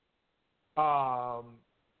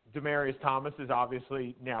 Demaryius Thomas is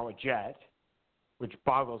obviously now a Jet, which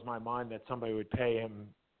boggles my mind that somebody would pay a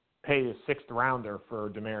 6th rounder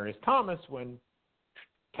for Demaryius Thomas when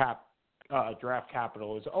draft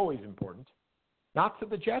capital is always important. Not to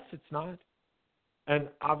the Jets, it's not. And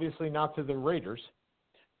obviously not to the Raiders.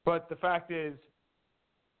 But the fact is,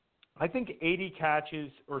 I think 80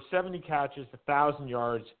 catches or 70 catches, 1,000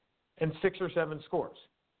 yards, and 6 or 7 scores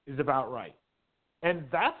is about right. And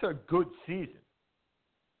that's a good season,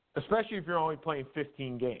 especially if you're only playing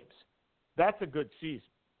 15 games. That's a good season.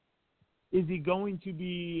 Is he going to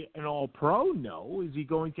be an all-pro? No. Is he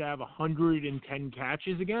going to have 110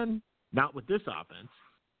 catches again? Not with this offense.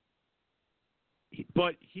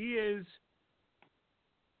 But he is,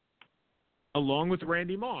 along with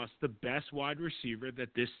Randy Moss, the best wide receiver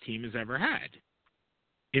that this team has ever had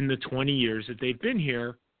in the 20 years that they've been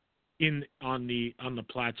here on the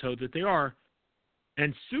plateau that they are.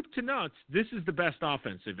 And soup to nuts, this is the best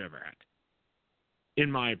offense they've ever had,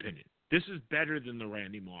 in my opinion. This is better than the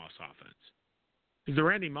Randy Moss offense. Because the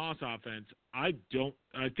Randy Moss offense, I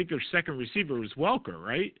think their second receiver was Welker,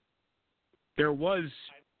 right? I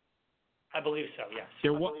believe so, yes.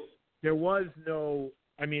 There was no,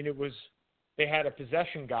 they had a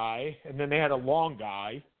possession guy, and then they had a long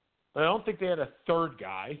guy, but I don't think they had a third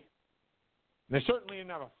guy. And they certainly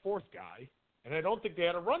didn't have a fourth guy, and I don't think they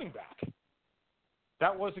had a running back.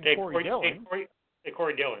 That wasn't Corey Dillon.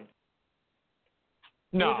 Corey Dillon.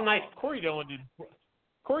 No, Corey Dillon did.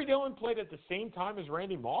 Corey Dillon played at the same time as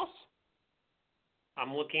Randy Moss?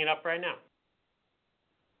 I'm looking it up right now.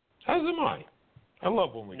 As am I. I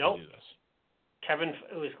love when we can do this.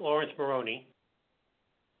 It was Lawrence Maroney.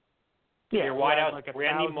 Yeah, your wideout, like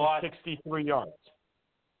Randy Moss. 63 yards.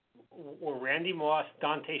 were Randy Moss,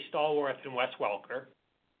 Dante Stallworth, and Wes Welker.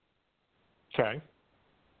 Okay.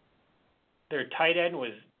 Their tight end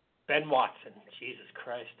was Ben Watson. Jesus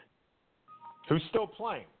Christ. Who's still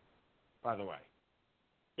playing, by the way.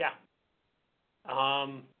 Yeah.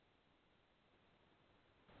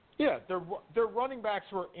 Yeah, their running backs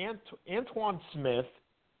were Antoine Smith,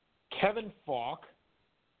 Kevin Falk,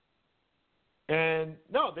 and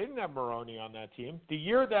no, they didn't have Maroney on that team. The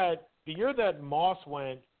year that Moss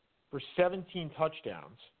went for 17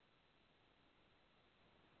 touchdowns.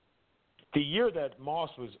 The year that Moss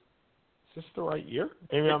was, is this the right year?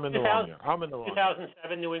 Maybe I'm in the wrong year. I'm in the wrong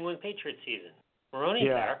 2007 New England Patriots season. Maroney's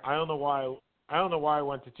there. I don't know why I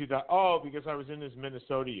went to 2000. Oh, because I was in his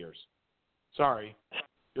Minnesota years. Sorry.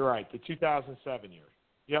 You're right. The 2007 year.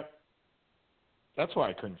 Yep. That's why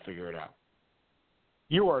I couldn't figure it out.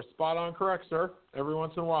 You are spot on correct, sir, every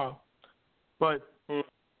once in a while. But,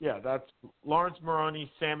 yeah, that's Lawrence Maroney,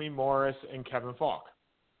 Sammy Morris, and Kevin Falk.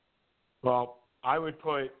 Well, I would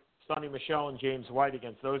put Sonny Michel and James White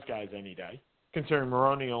against those guys any day, considering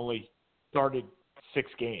Maroney only started 6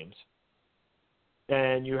 games.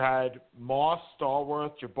 And you had Moss,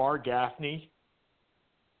 Stallworth, Jabbar Gaffney,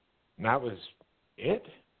 and that was it?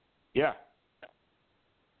 Yeah.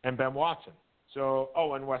 And Ben Watson. So,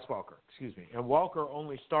 and Wes Welker, excuse me. And Welker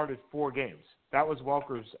only started 4 games. That was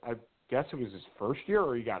Welker's, I guess it was his first year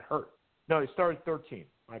or he got hurt. No, he started 13.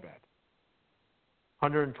 My bad.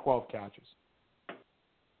 112 catches.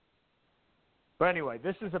 But anyway,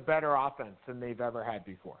 this is a better offense than they've ever had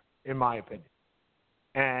before, in my opinion.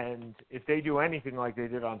 And if they do anything like they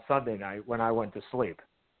did on Sunday night when I went to sleep,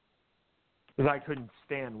 because I couldn't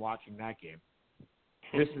stand watching that game,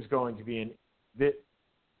 this is going to be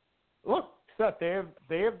look, Seth, they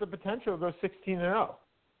have the potential to go 16-0.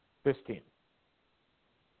 This team.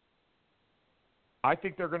 I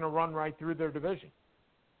think they're going to run right through their division.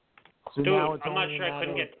 So dude, now it's I'm not sure I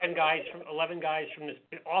couldn't get 11 guys from this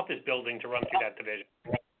office building to run through that division.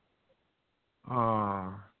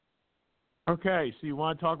 Okay, so you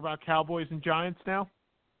want to talk about Cowboys and Giants now?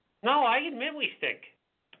 No, I admit we stink.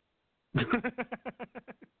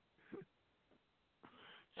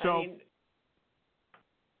 So,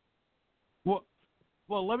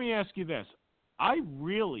 well, let me ask you this. I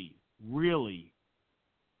really, really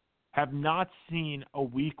have not seen a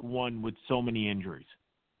week 1 with so many injuries.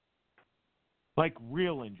 Like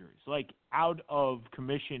real injuries, like out of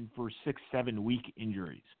commission for 6-7 week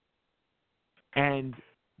injuries. And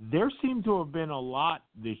there seem to have been a lot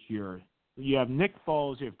this year. You have Nick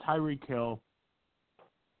Foles, you have Tyreek Hill.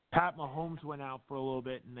 Pat Mahomes went out for a little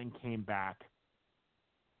bit and then came back.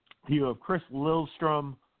 You have Chris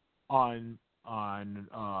Lilstrom on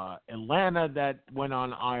Atlanta that went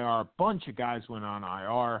on IR. A bunch of guys went on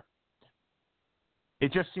IR.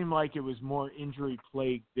 It just seemed like it was more injury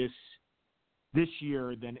plagued this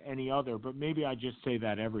year than any other, but maybe I just say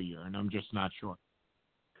that every year, and I'm just not sure.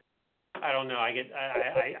 I don't know.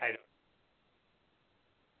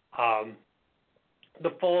 The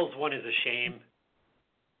Foles one is a shame.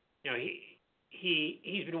 You know,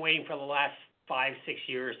 he's been waiting for the last 5-6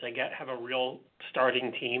 years to have a real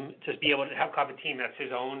starting team, to be able to have a team that's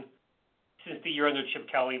his own. Since the year under Chip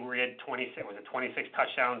Kelly, where he had 26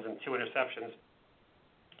 touchdowns and 2 interceptions.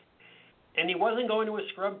 And he wasn't going to a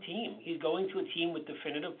scrub team. He's going to a team with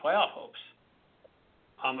definitive playoff hopes.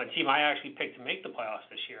 A team I actually picked to make the playoffs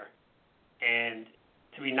this year. And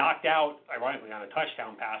to be knocked out, ironically on a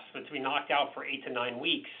touchdown pass, but to be knocked out for 8 to 9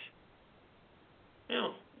 weeks, you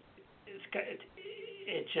know, it's got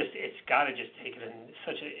to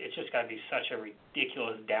be such a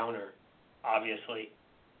ridiculous downer, obviously.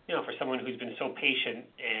 You know, for someone who's been so patient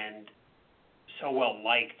and so well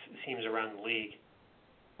liked, it seems, around the league.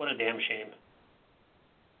 What a damn shame.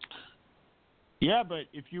 Yeah, but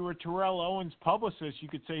if you were Terrell Owens' publicist, you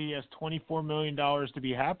could say he has $24 million to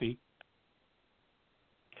be happy.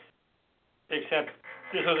 Except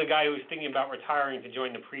this was a guy who was thinking about retiring to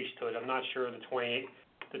join the priesthood. I'm not sure the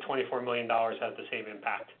 $24 million has the same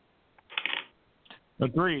impact.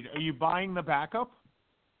 Agreed. Are you buying the backup?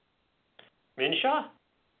 Minshew?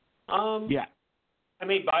 Yeah. I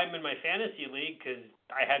may buy him in my fantasy league because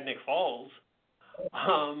I had Nick Foles.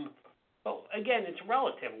 But again, it's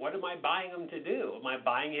relative. What am I buying him to do? Am I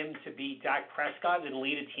buying him to beat Dak Prescott and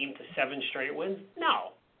lead a team to 7 straight wins?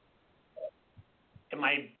 No. Am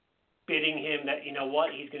I bidding him that, you know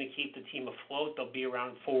what, he's going to keep the team afloat? They'll be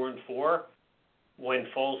around 4-4 when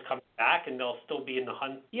Foles comes back, and they'll still be in the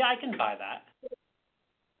hunt. Yeah, I can buy that.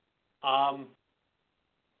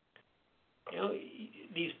 You know,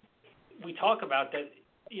 we talk about that.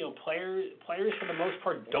 You know, players for the most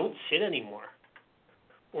part don't sit anymore.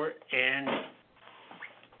 And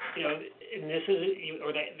and this is,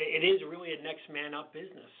 or that it is really a next man up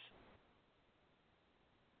business.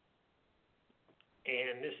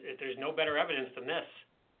 And there's no better evidence than this.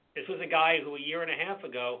 This was a guy who a year and a half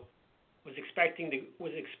ago was expecting to,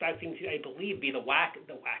 I believe, be the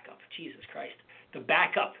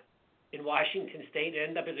backup in Washington State, and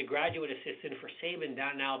end up as a graduate assistant for Saban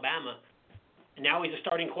down in Alabama, and now he's a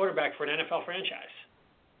starting quarterback for an NFL franchise.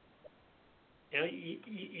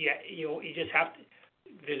 You just have to.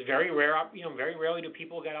 There's very rarely do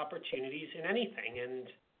people get opportunities in anything, and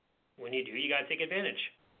when you do, you got to take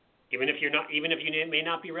advantage. Even if you may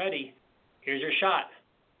not be ready, here's your shot.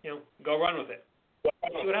 Go run with it.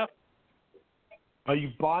 See what happens. Are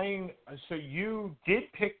you buying? So you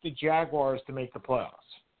did pick the Jaguars to make the playoffs.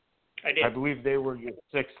 I did. I believe they were your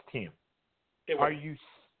sixth team. They were.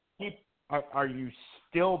 Are you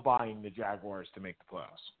still buying the Jaguars to make the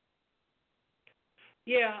playoffs?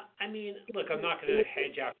 Yeah, I mean, look, I'm not going to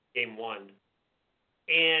hedge after game one,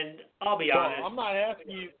 and I'll be honest. I'm not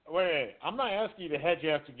asking you. Wait. I'm not asking you to hedge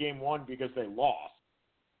after game one because they lost.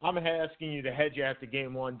 I'm asking you to hedge after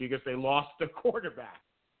game one because they lost the quarterback.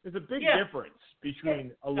 There's a big difference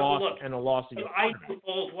between a loss and a loss of your quarterback. If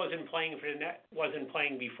Foles wasn't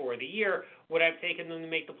playing before the year, would I have taken them to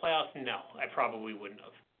make the playoffs? No, I probably wouldn't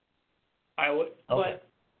have. I would, okay.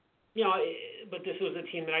 But this was the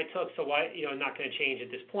team that I took, so why? Not going to change at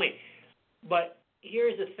this point. But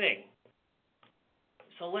here's the thing.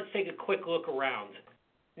 So let's take a quick look around.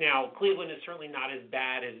 Now, Cleveland is certainly not as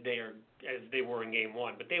bad as they were in game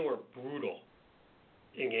one, but they were brutal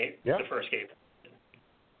in the first game.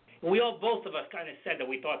 Both of us kind of said that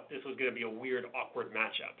we thought this was going to be a weird, awkward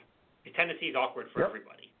matchup. Tennessee is awkward for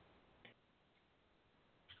everybody.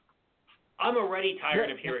 I'm already tired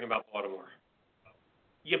of hearing about Baltimore.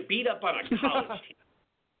 You beat up on a college team.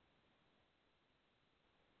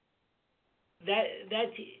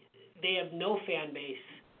 They have no fan base.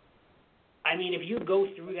 I mean, if you go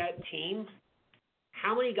through that team,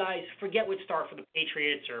 how many guys, forget would start for the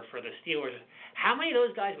Patriots or for the Steelers, how many of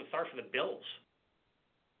those guys would start for the Bills?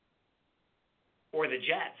 Or the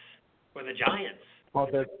Jets? Or the Giants?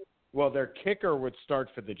 Well, their kicker would start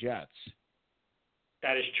for the Jets.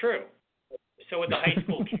 That is true. So would the high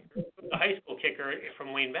school kicker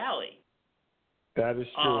from Wayne Valley. That is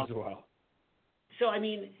true as well. So I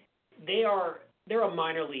mean, they're a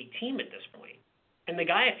minor league team at this point. And the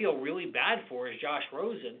guy I feel really bad for is Josh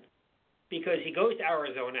Rosen, because he goes to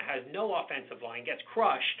Arizona, has no offensive line, gets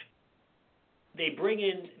crushed. They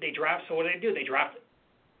draft. So what do? They draft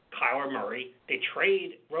Kyler Murray. They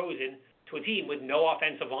trade Rosen to a team with no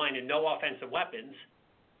offensive line and no offensive weapons.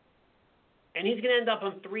 And he's going to end up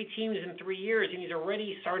on 3 teams in 3 years, and he's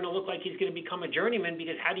already starting to look like he's going to become a journeyman.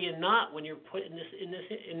 Because how do you not when you're put in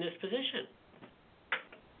this position?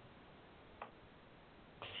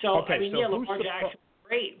 So okay, I mean, Lamar Jackson's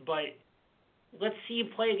great, but let's see you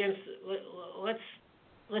play against.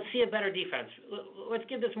 Let's see a better defense. Let's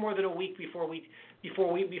give this more than a week before we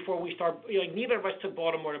start. Neither of us took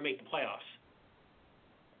Baltimore to make the playoffs.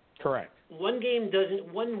 Correct. 1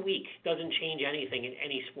 week doesn't change anything in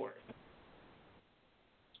any sport.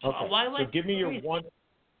 Okay. So give me your one.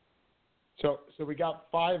 So we got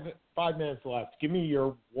 5 minutes left. Give me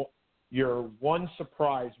your one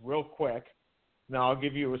surprise real quick. Now I'll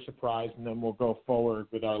give you a surprise, and then we'll go forward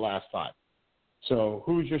with our last 5. So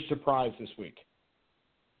who's your surprise this week?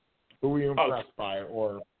 Who were you impressed by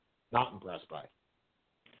or not impressed by?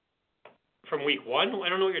 From week 1? I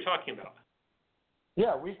don't know what you're talking about.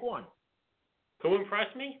 Yeah, week 1. Who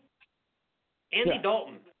impressed me? Andy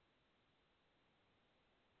Dalton.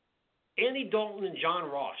 Andy Dalton and John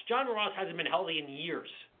Ross. John Ross hasn't been healthy in years.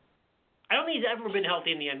 I don't think he's ever been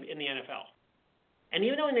healthy in the NFL. And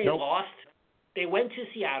even when they lost, they went to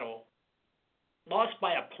Seattle, lost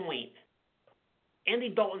by a point. Andy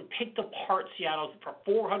Dalton picked apart Seattle for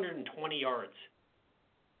 420 yards.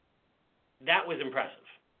 That was impressive.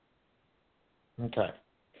 Okay.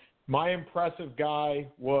 My impressive guy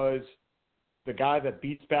was the guy that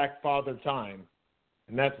beats back Father Time,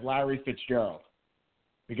 and that's Larry Fitzgerald.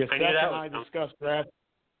 Because Seth and I discussed draft.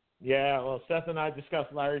 Yeah, well, Seth and I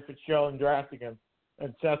discussed Larry Fitzgerald and drafting him,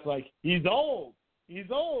 and Seth's like, he's old. He's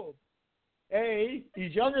old. A,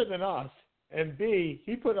 he's younger than us, and B,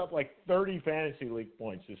 he put up like 30 fantasy league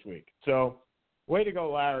points this week. So, way to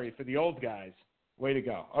go, Larry, for the old guys. Way to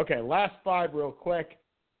go. Okay, last 5 real quick.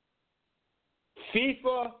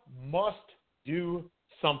 FIFA must do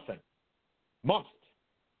something. Must.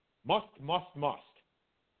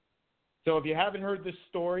 So if you haven't heard this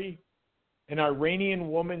story, an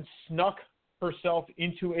Iranian woman snuck herself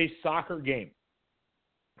into a soccer game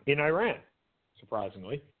in Iran,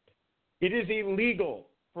 surprisingly. It is illegal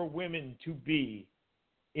for women to be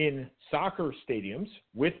in soccer stadiums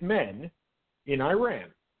with men in Iran.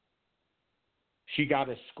 She got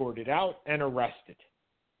escorted out and arrested.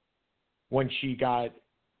 When she got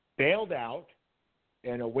bailed out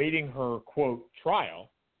and awaiting her, quote, trial,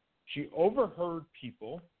 she overheard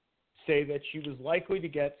people say that she was likely to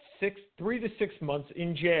get 3 to 6 months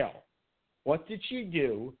in jail. What did she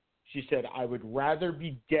do? She said, I would rather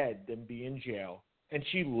be dead than be in jail, and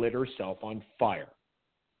she lit herself on fire.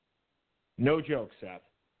 No joke, Seth.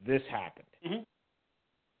 This happened. Mm-hmm.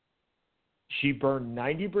 She burned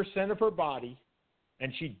 90% of her body,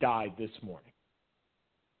 and she died this morning.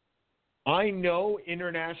 I know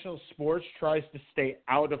international sports tries to stay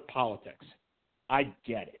out of politics. I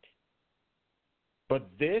get it. But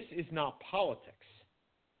this is not politics.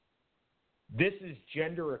 This is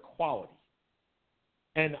gender equality.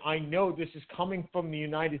 And I know this is coming from the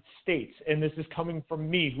United States, and this is coming from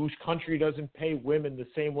me, whose country doesn't pay women the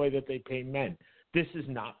same way that they pay men. This is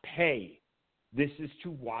not pay. This is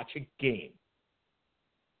to watch a game.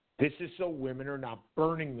 This is so women are not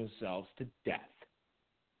burning themselves to death.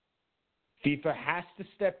 FIFA has to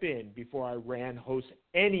step in before Iran hosts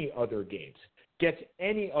any other games, gets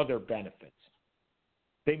any other benefits.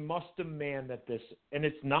 They must demand that this, and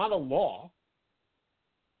it's not a law.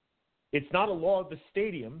 It's not a law of the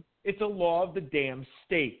stadium. It's a law of the damn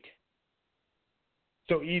state.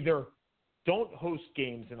 So either don't host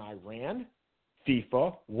games in Iran,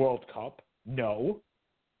 FIFA, World Cup, no,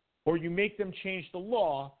 or you make them change the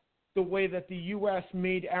law the way that the U.S.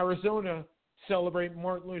 made Arizona celebrate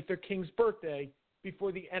Martin Luther King's birthday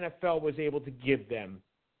before the NFL was able to give them,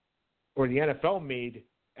 or the NFL made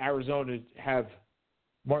Arizona have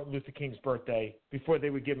Martin Luther King's birthday before they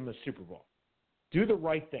would give him a Super Bowl. Do the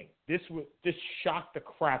right thing. This shocked the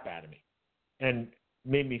crap out of me and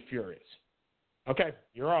made me furious. Okay,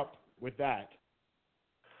 you're up with that.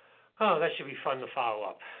 Oh, that should be fun to follow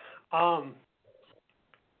up.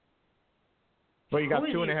 Well, you got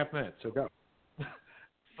 2.5 minutes, so go.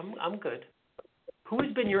 I'm good. Who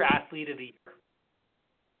has been your athlete of the year?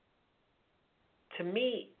 To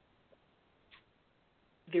me,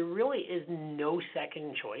 there really is no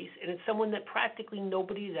second choice, and it's someone that practically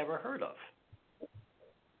nobody's ever heard of.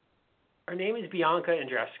 Her name is Bianca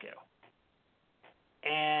Andreescu,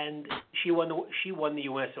 and she won the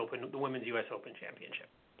U.S. Open, the Women's U.S. Open Championship.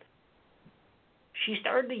 She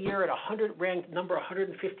started the year at ranked number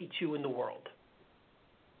 152 in the world.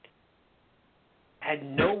 Had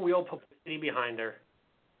no real publicity behind her,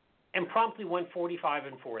 and promptly went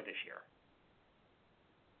 45-4 this year.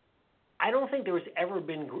 I don't think there's ever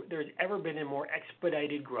been a more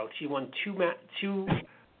expedited growth. She won two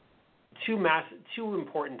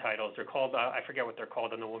important titles. They're called I forget what they're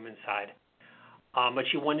called on the women's side, but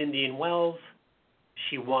she won Indian Wells.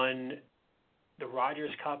 She won the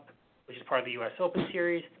Rogers Cup, which is part of the U.S. Open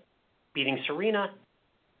Series, beating Serena,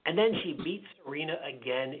 and then she beat Serena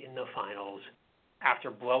again in the finals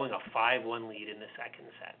after blowing a 5-1 lead in the second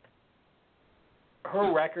set.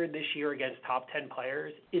 Her record this year against top 10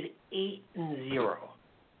 players is 8-0.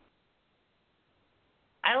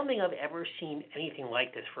 I don't think I've ever seen anything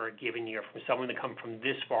like this for a given year from someone to come from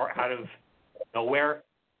this far out of nowhere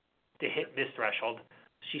to hit this threshold.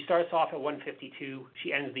 She starts off at 152.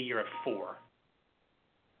 She ends the year at 4.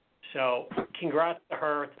 So congrats to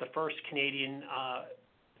her. It's the first Canadian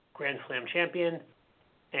Grand Slam champion,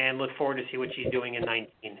 and look forward to see what she's doing in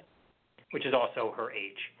 19, which is also her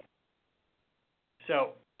age.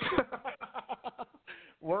 So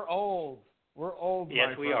we're old. We're old.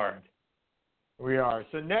 Yes, my we friend. are. We are.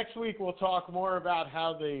 So next week we'll talk more about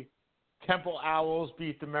how the Temple Owls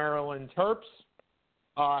beat the Maryland Terps,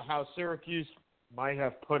 how Syracuse might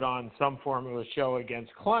have put on some form of a show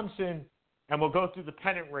against Clemson, and we'll go through the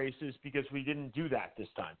pennant races because we didn't do that this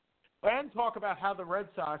time. And talk about how the Red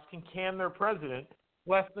Sox can can their president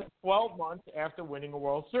less than 12 months after winning a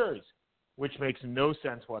World Series, which makes no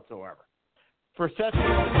sense whatsoever. For Seth,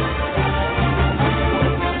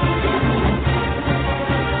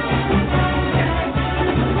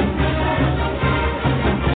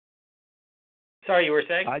 sorry, you were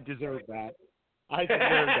saying? I deserve that. I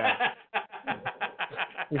deserve that.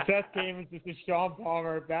 For Seth Gamers, this is Sean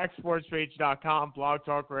Palmer, backsportspage.com, Blog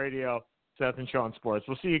Talk Radio, Seth and Sean Sports.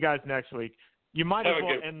 We'll see you guys next week. You might as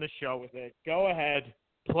well end the show with it. Go ahead,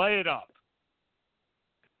 play it up.